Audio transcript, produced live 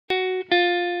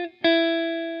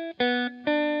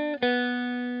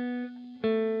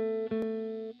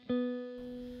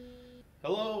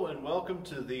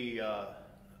to the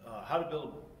How to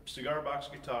Build Cigar Box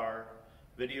Guitar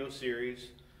video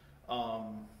series.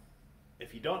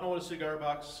 If you don't know what a cigar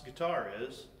box guitar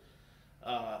is,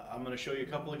 I'm going to show you a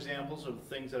couple examples of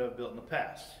things that I've built in the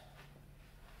past.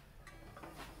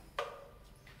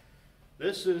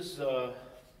 This is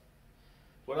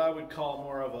what I would call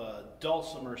more of a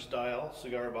dulcimer style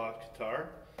cigar box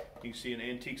guitar. You can see an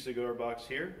antique cigar box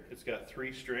here. It's got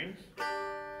 3 strings.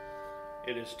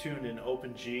 It is tuned in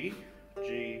open G,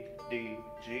 G, D,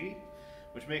 G,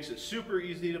 which makes it super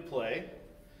easy to play.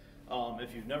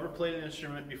 If you've never played an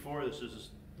instrument before, this is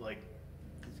like,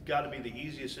 it's got to be the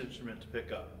easiest instrument to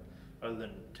pick up, other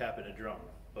than tapping a drum.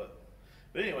 But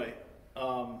anyway,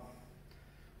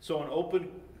 so an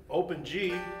open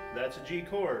G, that's a G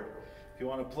chord. If you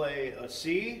want to play a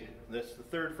C, that's the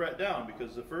 3rd fret down,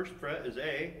 because the 1st fret is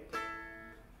A,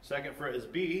 2nd fret is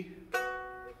B,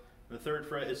 and the 3rd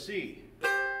fret is C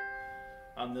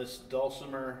on this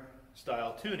dulcimer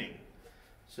style tuning.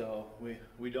 So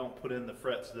we don't put in the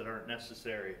frets that aren't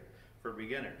necessary for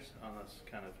beginners on this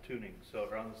kind of tuning, so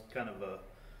or on this kind of a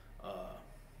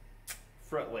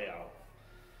fret layout.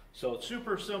 So it's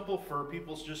super simple for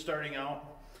people just starting out.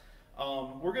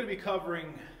 We're going to be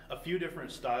covering a few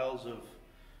different styles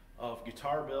of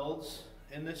guitar builds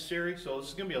in this series, so this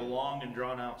is going to be a long and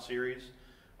drawn out series.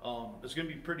 It's going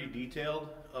to be pretty detailed.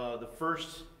 The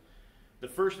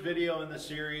first video in the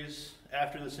series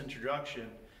after this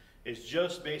introduction is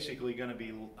just basically going to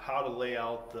be how to lay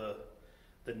out the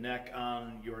neck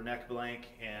on your neck blank,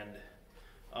 and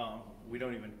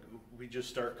we just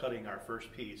start cutting our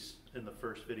first piece in the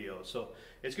first video. So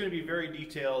it's going to be very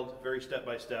detailed, very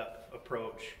step-by-step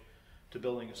approach to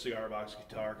building a cigar box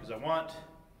guitar, because I want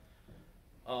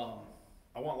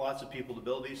lots of people to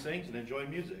build these things and enjoy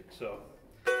music. So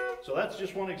that's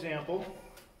just one example.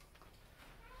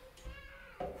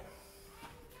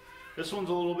 This one's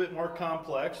a little bit more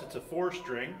complex. It's a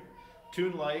 4-string,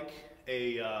 tuned like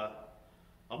a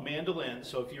mandolin.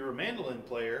 So if you're a mandolin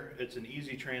player, it's an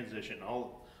easy transition.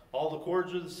 All the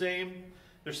chords are the same.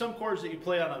 There's some chords that you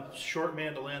play on a short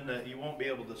mandolin that you won't be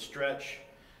able to stretch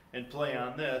and play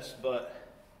on this, but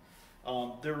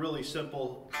they're really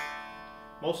simple.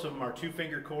 Most of them are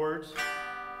 2-finger chords.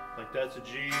 Like that's a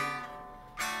G,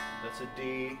 that's a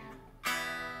D,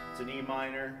 it's an E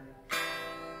minor,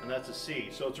 and that's a C.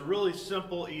 So it's a really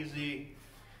simple, easy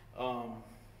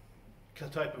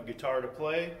type of guitar to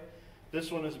play.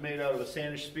 This one is made out of a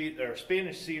Spanish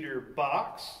cedar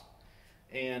box,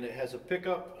 and it has a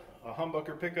pickup, a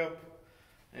humbucker pickup,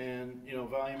 and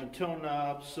volume and tone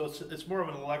knobs. So it's more of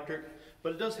an electric,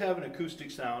 but it does have an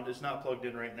acoustic sound. It's not plugged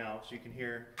in right now, so you can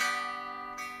hear.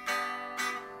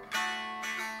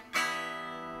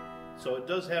 So it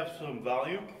does have some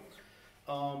volume.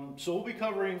 So we'll be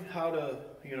covering how to,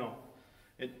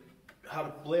 how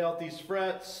to lay out these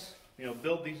frets,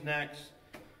 build these necks,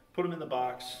 put them in the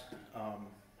box,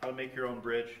 how to make your own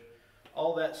bridge,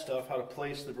 all that stuff, how to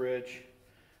place the bridge,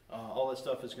 all that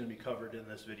stuff is going to be covered in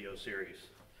this video series.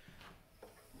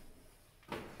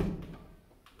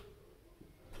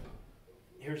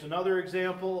 Here's another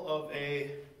example of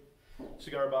a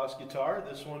cigar box guitar.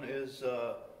 This one is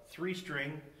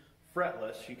 3-string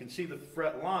fretless. You can see the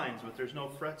fret lines, but there's no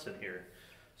frets in here.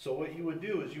 So what you would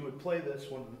do is you would play this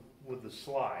one with the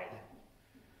slide.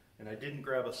 And I didn't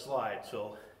grab a slide,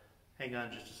 so hang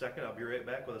on just a second. I'll be right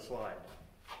back with a slide.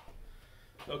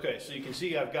 Okay, so you can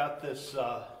see I've got this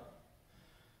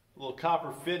little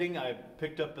copper fitting I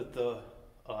picked up at the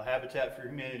Habitat for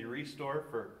Humanity Restore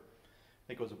for, I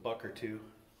think it was $1 or $2.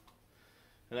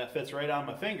 And that fits right on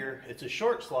my finger. It's a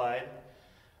short slide,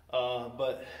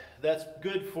 but that's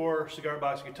good for cigar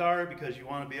box guitar because you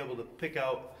want to be able to pick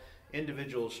out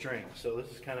individual strings. So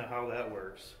this is kind of how that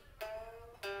works.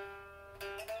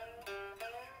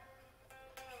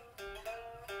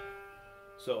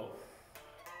 So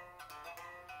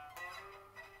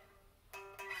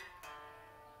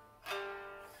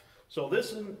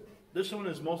this one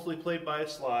is mostly played by a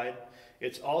slide.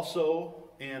 It's also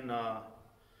in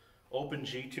open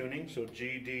G tuning, so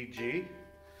G, D, G,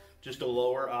 just a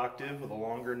lower octave with a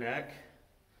longer neck.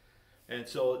 And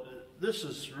so this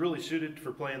is really suited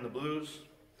for playing the blues.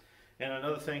 And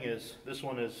another thing is, this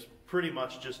one is pretty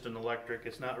much just an electric.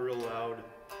 It's not real loud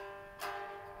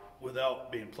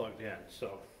without being plugged in.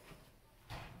 So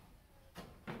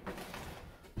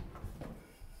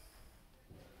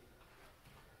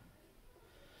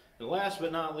and last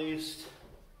but not least,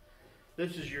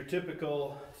 this is your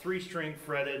typical 3-string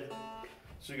fretted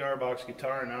cigar box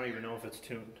guitar, and I don't even know if it's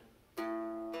tuned.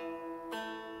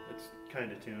 It's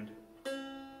kind of tuned.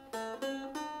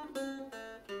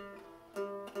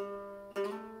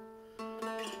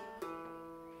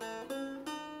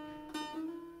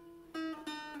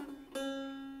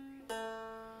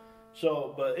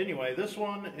 So, but anyway, this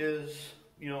one is,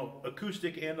 you know,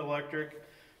 acoustic and electric.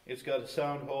 It's got a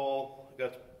sound hole,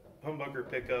 got humbucker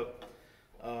pickup,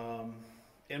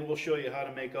 and we'll show you how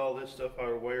to make all this stuff, how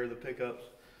to wire the pickups,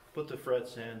 put the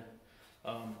frets in.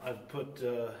 I've put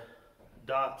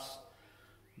dots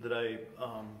that I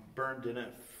burned in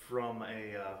it from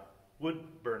a wood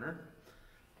burner,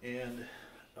 and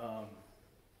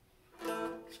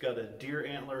it's got a deer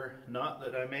antler nut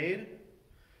that I made,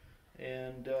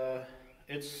 and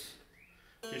it's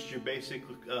just your basic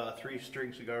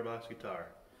 3-string cigar box guitar.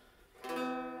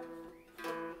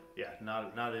 Yeah,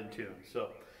 not in tune. So,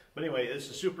 but anyway, this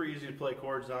is super easy to play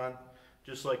chords on.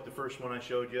 Just like the first one I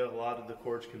showed you, a lot of the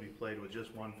chords can be played with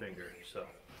just one finger.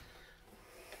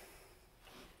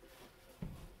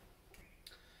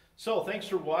 So thanks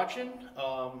for watching.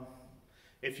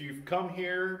 If you've come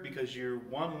here because you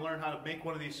want to learn how to make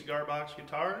one of these cigar box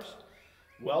guitars,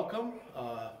 welcome.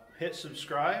 Hit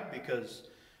subscribe because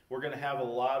we're going to have a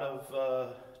lot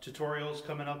of tutorials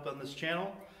coming up on this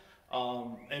channel.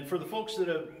 And for the folks that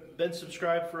have been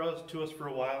subscribed to us for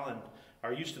a while and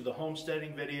are used to the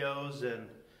homesteading videos and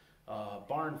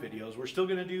barn videos, we're still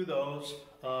going to do those.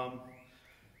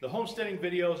 The homesteading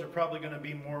videos are probably going to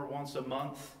be more once a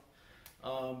month,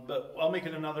 but I'll make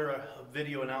another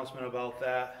video announcement about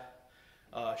that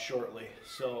shortly.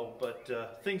 So,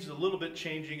 but things are a little bit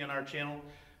changing in our channel.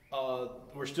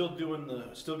 We're still going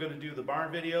to do the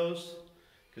barn videos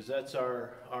because that's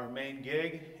our main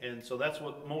gig, and so that's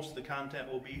what most of the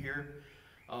content will be here.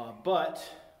 But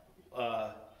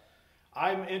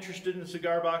I'm interested in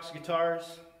cigar box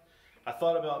guitars. I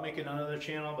thought about making another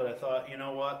channel, but I thought, you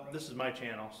know what, this is my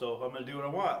channel, so I'm going to do what I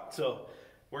want. So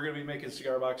we're going to be making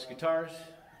cigar box guitars.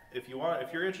 If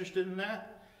you're interested in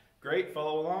that, great,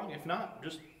 follow along. If not,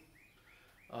 just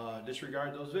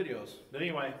disregard those videos. But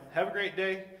anyway, have a great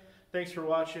day. Thanks for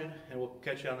watching, and we'll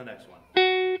catch you on the next one.